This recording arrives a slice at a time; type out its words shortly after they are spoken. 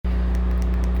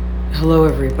Hello,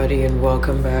 everybody, and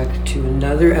welcome back to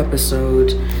another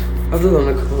episode of the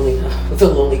Lonely Cloner, of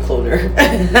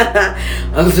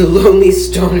the Lonely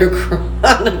Stoner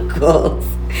Chronicles.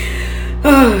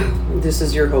 This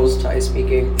is your host, Ty,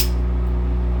 speaking.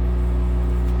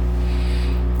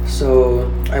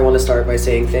 So, I want to start by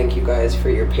saying thank you guys for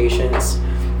your patience.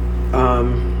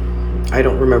 I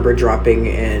don't remember dropping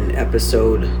an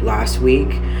episode last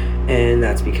week, and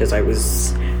that's because I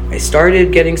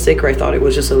started getting sick, or I thought it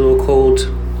was just a little cold,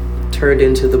 turned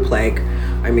into the plague.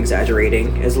 I'm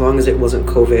exaggerating. As long as it wasn't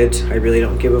COVID, I really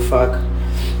don't give a fuck.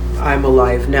 I'm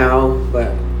alive now,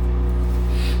 but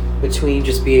between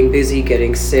just being busy,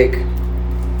 getting sick,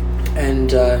 and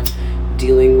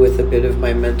dealing with a bit of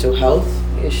my mental health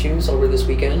issues over this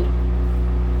weekend,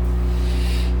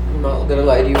 I'm not gonna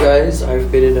lie to you guys,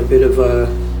 I've been in a bit of a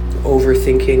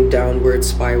overthinking downward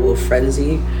spiral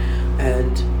frenzy,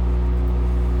 and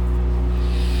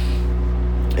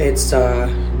it's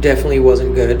definitely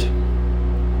wasn't good.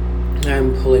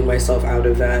 I'm pulling myself out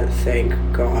of that, thank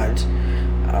God.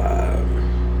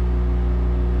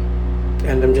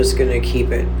 And I'm just gonna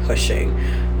keep it pushing.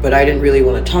 But I didn't really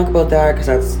want to talk about that because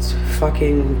that's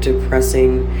fucking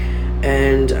depressing,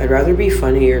 and I'd rather be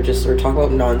funny or talk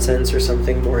about nonsense or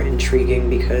something more intriguing,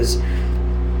 because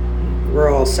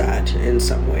we're all sad in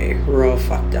some way. We're all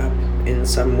fucked up in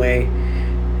some way,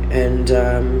 and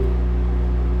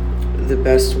the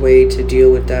best way to deal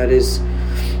with that is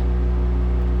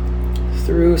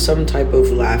through some type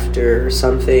of laughter or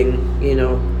something,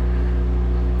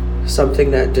 something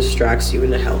that distracts you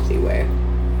in a healthy way.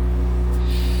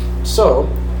 So,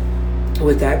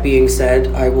 with that being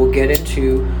said, I will get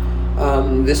into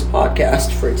this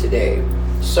podcast for today.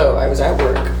 So, I was at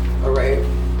work, alright,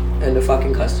 and a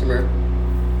fucking customer.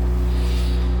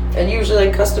 And usually,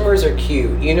 customers are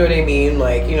cute, you know what I mean?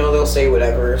 They'll say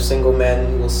whatever. Single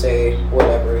men will say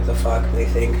whatever the fuck they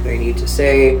think they need to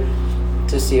say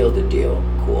to seal the deal.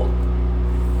 Cool.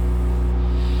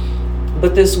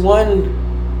 But this one,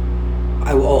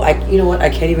 you know what? I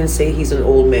can't even say he's an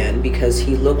old man because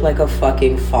he looked like a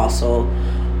fucking fossil.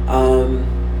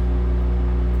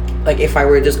 If I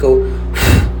were to just go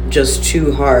just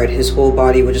too hard, his whole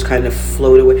body would just kind of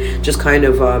float away. Just kind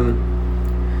of,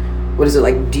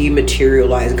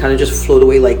 dematerialize and kind of just float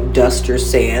away like dust or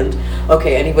sand.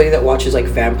 Okay, anybody that watches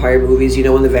vampire movies,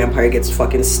 when the vampire gets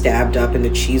fucking stabbed up in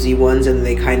the cheesy ones and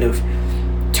they kind of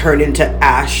turn into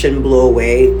ash and blow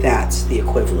away, that's the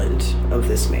equivalent of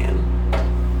this man.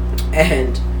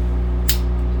 And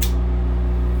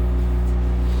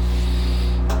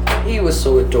he was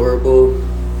so adorable.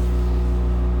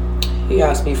 He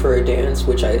asked me for a dance,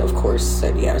 which I of course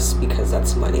said yes, because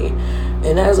that's money.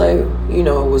 And as I,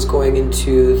 was going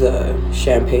into the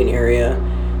champagne area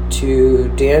to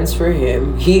dance for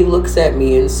him, he looks at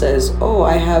me and says,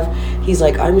 he's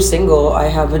like, I'm single, I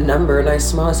have a number. And I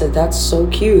smiled. I said, that's so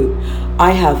cute.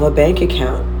 I have a bank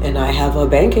account, and I have a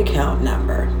bank account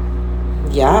number.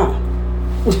 Yeah.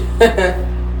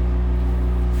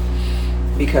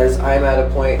 Because I'm at a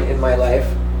point in my life,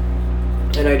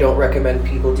 and I don't recommend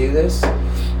people do this,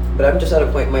 but I'm just at a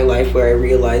point in my life where I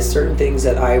realize certain things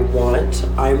that I want,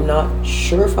 I'm not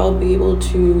sure if I'll be able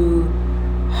to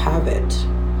have it.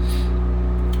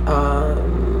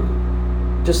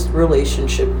 Just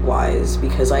relationship wise,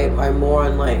 because I'm more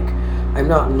on I'm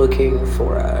not looking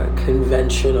for a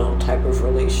conventional type of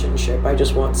relationship. I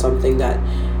just want something that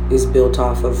is built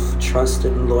off of trust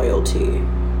and loyalty,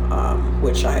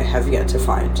 which I have yet to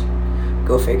find.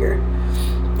 Go figure.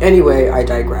 Anyway, I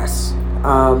digress.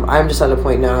 I'm just at a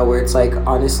point now where it's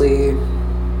honestly,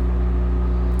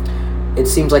 it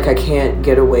seems like I can't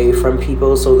get away from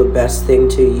people, so the best thing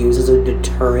to use as a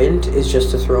deterrent is just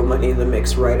to throw money in the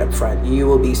mix right up front. You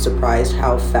will be surprised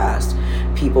how fast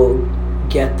people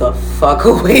get the fuck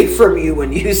away from you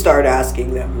when you start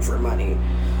asking them for money.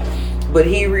 But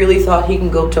he really thought he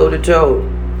can go toe to toe.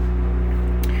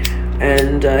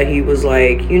 And he was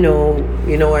like,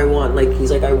 I want, he's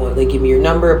like, I want, give me your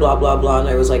number, blah, blah, blah. And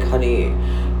I was like, honey,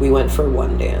 we went for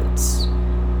one dance.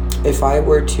 If I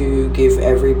were to give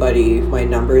everybody my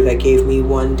number that gave me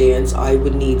one dance, I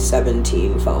would need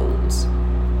 17 phones.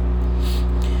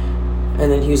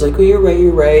 And then he was like, oh,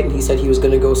 you're right. And he said he was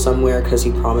going to go somewhere because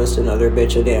he promised another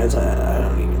bitch a dance. I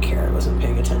don't even care. I wasn't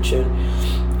paying attention.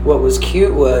 What was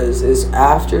cute is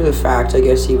after the fact, I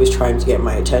guess he was trying to get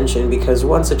my attention, because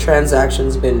once a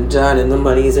transaction's been done and the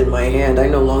money's in my hand, I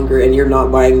no longer, and you're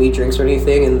not buying me drinks or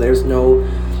anything, and there's no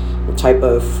type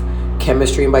of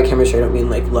chemistry, and by chemistry I don't mean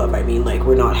love, I mean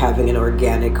we're not having an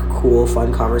organic, cool,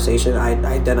 fun conversation,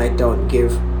 I don't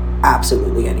give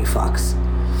absolutely any fucks.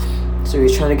 So he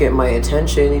was trying to get my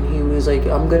attention, and he was like,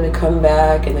 I'm gonna come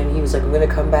back. And then he was like, I'm gonna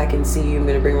come back and see you, I'm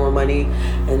gonna bring more money.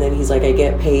 And then he's like, I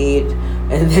get paid.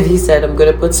 And then he said, I'm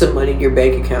gonna put some money in your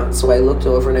bank account. So I looked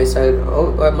over and I said,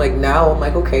 I'm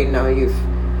like, okay, now you've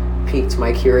piqued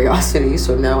my curiosity.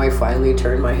 So now I finally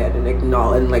turn my head and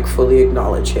acknowledge, and like fully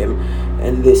acknowledge him.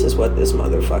 And this is what this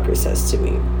motherfucker says to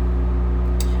me: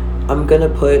 I'm gonna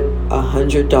put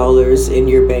 $100 in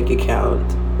your bank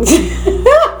account.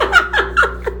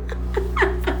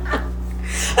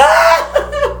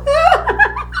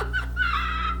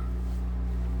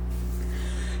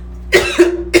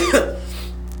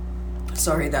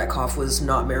 Sorry, that cough was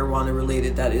not marijuana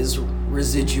related. That is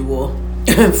residual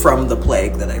from the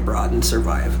plague that I brought and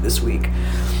survived this week.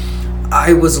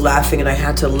 I was laughing and I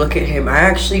had to look at him. I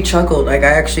actually chuckled. Like,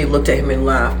 I actually looked at him and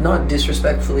laughed. Not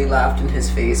disrespectfully laughed in his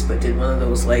face, but did one of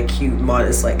those like cute,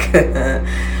 modest like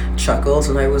chuckles.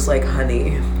 And I was like,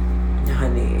 honey,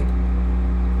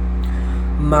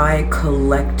 my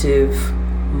collective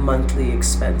monthly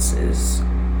expenses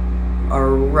are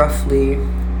roughly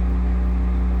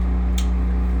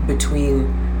between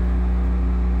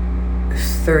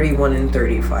 $3,100 and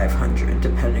 $3,500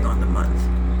 depending on the month.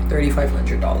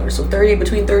 $3,500. So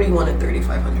between $3,100 and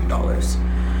 $3,500.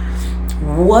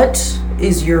 What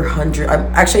is your $100?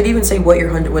 I didn't even say what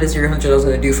is your $100 going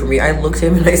to do for me. I looked at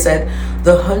him and I said,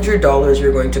 the $100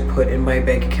 you're going to put in my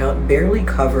bank account barely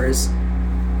covers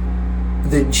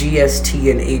the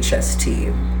GST and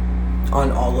HST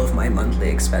on all of my monthly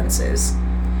expenses.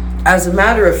 As a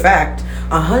matter of fact,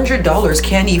 $100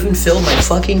 can't even fill my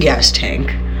fucking gas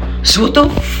tank. So what the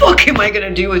fuck am I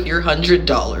gonna do with your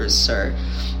 $100, sir?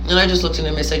 And I just looked at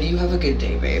him and I said, you have a good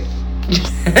day, babe.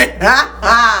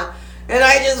 And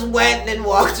I just went and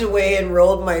walked away and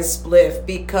rolled my spliff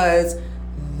because,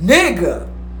 nigga,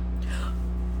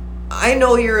 I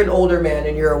know you're an older man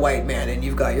and you're a white man and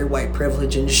you've got your white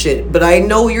privilege and shit, but I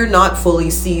know you're not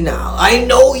fully senile. I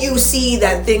know you see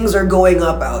that things are going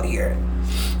up out here.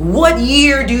 What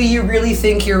year do you really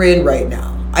think you're in right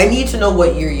now? I need to know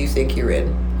what year you think you're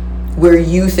in, where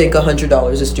you think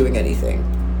 $100 is doing anything.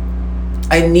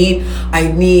 I need,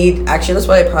 actually, that's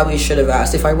what I probably should have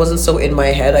asked. If I wasn't so in my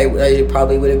head, I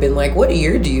probably would have been like, what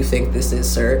year do you think this is,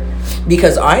 sir?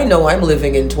 Because I know I'm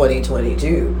living in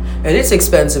 2022, and it's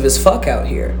expensive as fuck out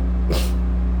here.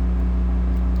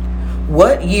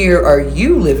 What year are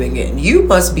you living in? You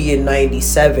must be in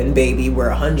 97, baby,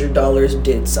 where $100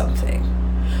 did something.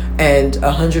 And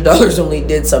 $100 only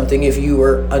did something if you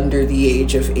were under the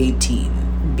age of 18.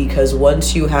 Because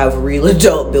once you have real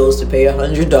adult bills to pay,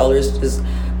 $100 just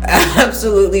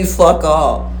absolutely fuck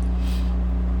all.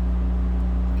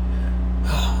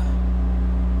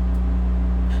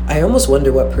 I almost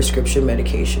wonder what prescription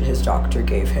medication his doctor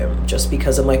gave him. Just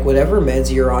because I'm like, whatever meds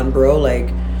you're on, bro, like,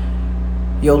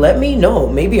 yo, let me know.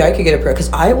 Maybe I could get a prayer.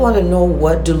 Because I want to know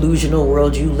what delusional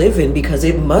world you live in. Because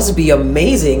it must be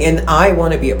amazing. And I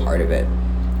want to be a part of it.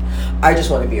 I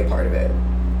just want to be a part of it.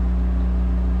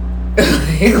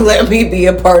 Let me be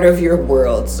a part of your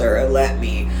world, sir. Let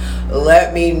me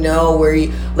know where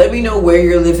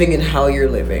you're living and how you're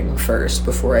living first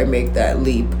before I make that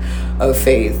leap of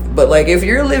faith. But like, if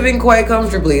you're living quite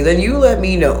comfortably, then you let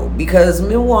me know, because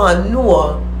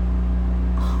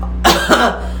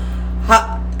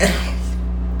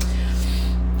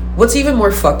what's even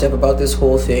more fucked up about this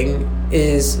whole thing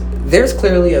is there's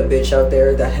clearly a bitch out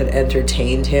there that had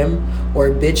entertained him, or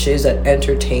bitches that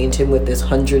entertained him with this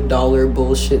 $100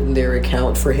 bullshit in their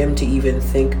account for him to even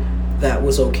think that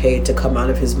was okay to come out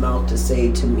of his mouth to say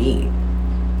to me.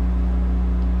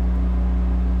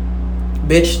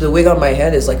 Bitch, the wig on my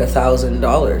head is like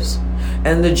 $1,000.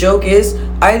 And the joke is,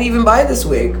 I didn't even buy this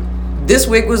wig. This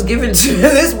wig was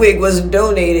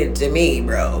donated to me,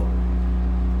 bro.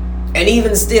 And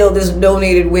even still, this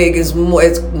donated wig has more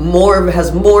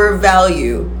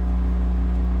value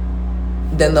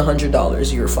than the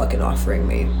 $100 you're fucking offering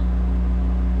me.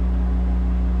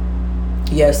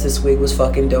 Yes, this wig was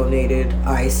fucking donated.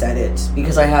 I said it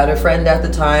because I had a friend at the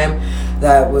time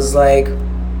that was like,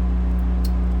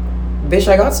 bitch,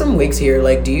 I got some wigs here.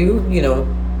 Like, do you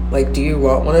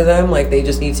want one of them? Like, they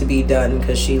just need to be done,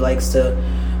 because she likes to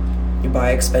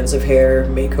buy expensive hair,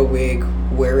 make a wig,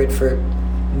 wear it for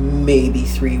maybe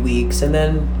 3 weeks, and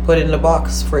then put it in a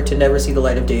box for it to never see the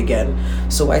light of day again.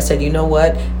 So I said, you know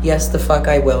what? Yes, the fuck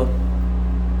I will.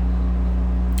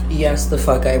 Yes, the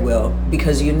fuck I will.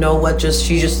 Because you know what?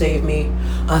 She just saved me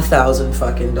 $1,000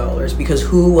 fucking dollars. Because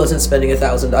who wasn't spending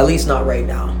 $1,000? At least not right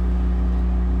now.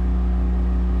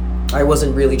 I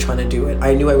wasn't really trying to do it.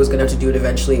 I knew I was gonna have to do it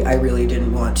eventually. I really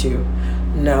didn't want to.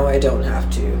 Now I don't have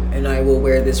to, and I will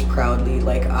wear this proudly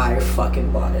like I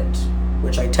fucking bought it.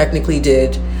 which I technically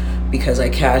did because I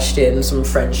cashed in some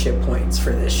friendship points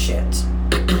for this shit.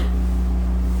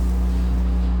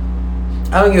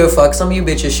 I don't give a fuck. Some of you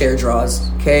bitches share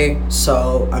draws, okay?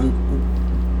 So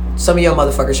some of y'all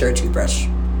motherfuckers share a toothbrush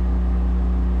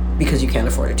because you can't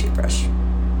afford a toothbrush.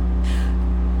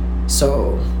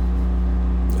 So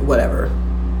whatever.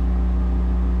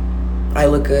 I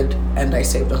look good and I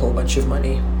saved a whole bunch of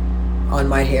money on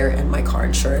my hair and my car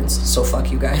insurance. So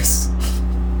fuck you guys.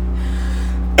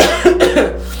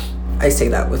 I say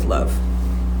that with love.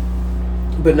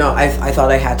 But no, I thought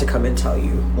I had to come and tell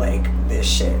you like this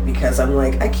shit because I'm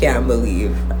like, I can't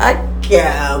believe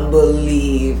 $100.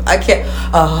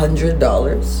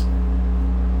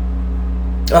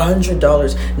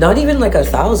 $100, not even like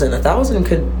 1,000. 1,000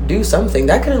 could do something.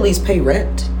 That could at least pay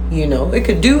rent. You know, it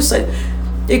could do so.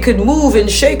 It could move and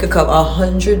shake a cup.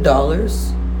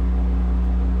 $100,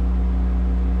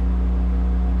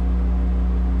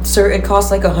 sir. It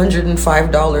costs like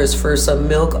 $105 for some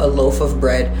milk, a loaf of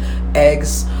bread,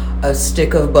 eggs, a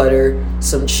stick of butter,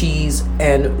 some cheese,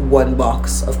 and 1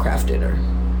 box of Kraft Dinner.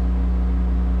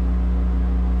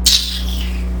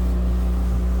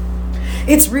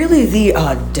 It's really the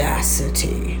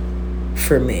audacity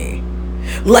for me.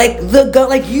 Like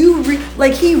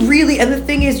he really, and the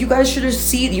thing is, you guys should have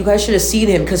seen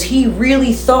him because he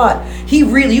really thought,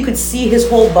 you could see his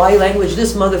whole body language.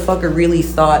 This motherfucker really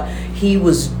thought he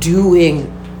was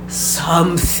doing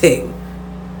something.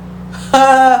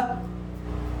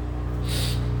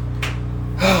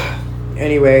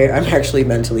 Anyway, I'm actually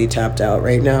mentally tapped out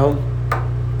right now,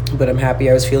 but I'm happy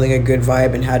I was feeling a good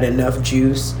vibe and had enough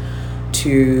juice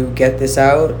to get this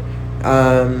out.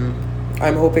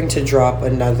 I'm hoping to drop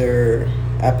another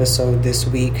episode this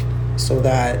week so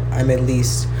that I at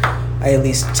least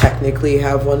technically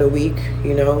have one a week,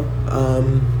 you know.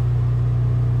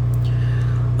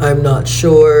 I'm not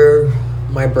sure.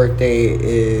 My birthday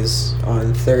is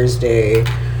on Thursday,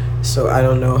 so I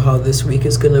don't know how this week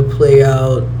is gonna play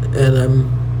out, and I'm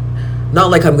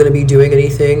not like I'm gonna be doing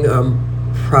anything.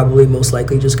 I'm probably most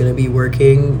likely just gonna be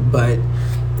working, but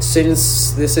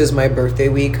since this is my birthday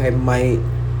week, I might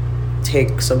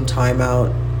take some time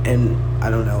out and,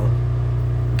 I don't know,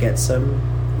 get some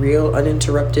real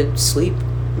uninterrupted sleep,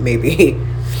 maybe.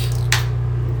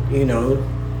 You know,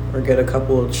 or get a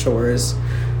couple of chores,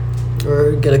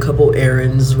 or get a couple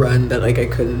errands run that like I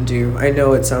couldn't do. I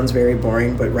know it sounds very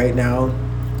boring, but right now,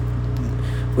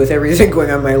 with everything going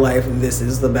on in my life, this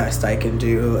is the best I can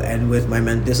do. And with my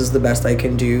men, this is the best I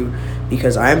can do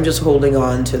because I'm just holding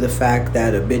on to the fact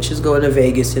that a bitch is going to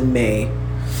Vegas in May,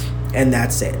 and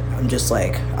that's it. I'm just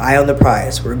like, eye on the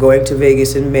prize. We're going to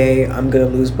Vegas in May. I'm gonna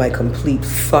lose my complete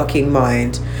fucking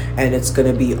mind, and it's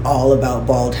gonna be all about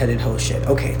bald-headed hoe shit.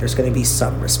 Okay, there's gonna be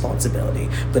some responsibility,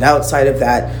 but outside of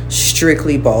that,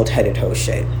 strictly bald-headed hoe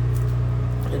shit.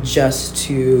 Just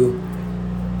to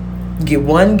give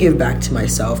back to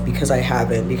myself because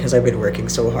I've been working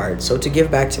so hard. So to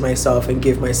give back to myself and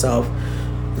give myself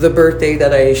the birthday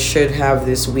that I should have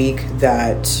this week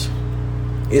that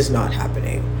is not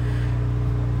happening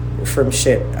from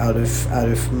shit out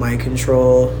of my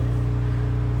control,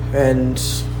 and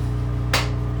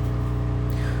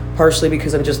partially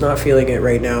because I'm just not feeling it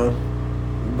right now.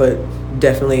 But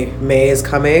definitely May is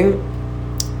coming.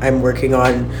 I'm working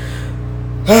on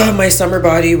my summer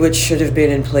body, which should have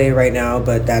been in play right now,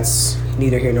 but that's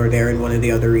neither here nor there, and one of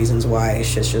the other reasons why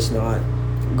it's just not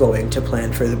going to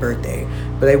plan for the birthday.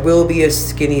 But I will be a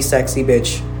skinny sexy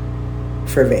bitch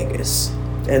for Vegas,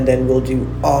 and then we'll do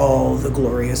all the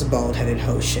glorious bald-headed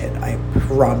hoe shit. I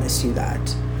promise you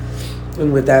that.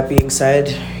 And with that being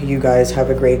said, you guys have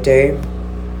a great day.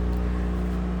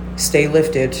 Stay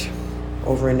lifted.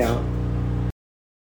 Over and out.